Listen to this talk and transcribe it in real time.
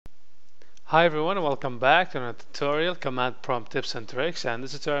Hi everyone and welcome back to another tutorial, command prompt tips and tricks. And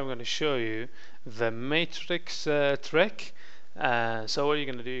this tutorial I'm going to show you the matrix trick. So what you're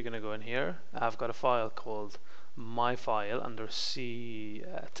going to do, you're going to go in here. I've got a file called my file under C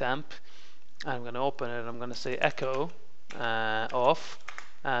temp. I'm going to open it and I'm going to say echo off,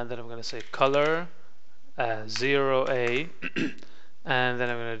 and then I'm going to say color 0A and then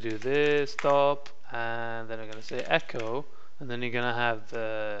I'm going to do this stop, and then I'm going to say echo, and then you're going to have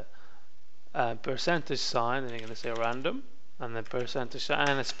the percentage sign, and you're going to say random, and then percentage sign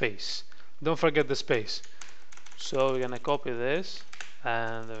and a space. Don't forget the space. So we're going to copy this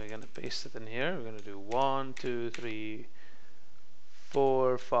and then we're going to paste it in here. We're going to do 1 2 3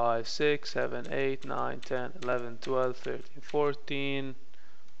 4 5 6 7 8 9 10 11 12 13 14,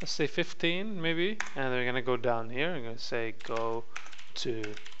 let's say 15 maybe, and then we're going to go down here. I'm going to say go to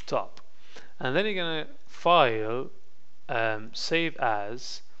top, and then you're going to file save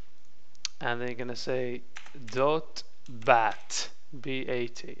as, and then you're going to say .bat,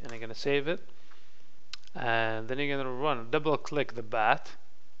 B-A-T, and you're going to save it, and then you're going to run, double click the bat,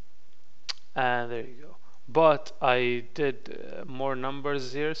 and there you go. But I did more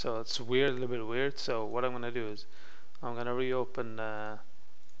numbers here, so it's weird, a little bit weird. So what I'm going to do is I'm going to reopen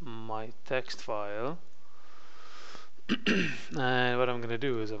my text file, and what I'm going to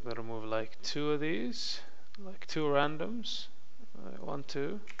do is I'm going to remove like 2 of these, like 2 randoms, 1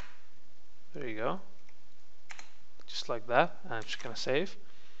 2. There you go, just like that. And I'm just going to save,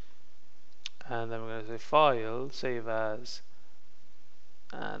 and then we're going to say file, save as,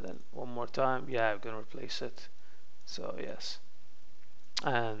 and then one more time. Yeah, I'm going to replace it. So yes,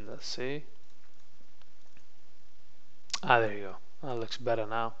 and let's see. There you go. That looks better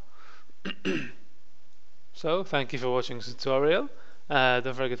now. So thank you for watching this tutorial.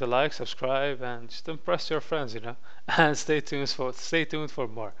 Don't forget to like, subscribe, and just impress your friends, and stay tuned for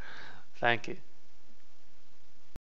more. Thank you.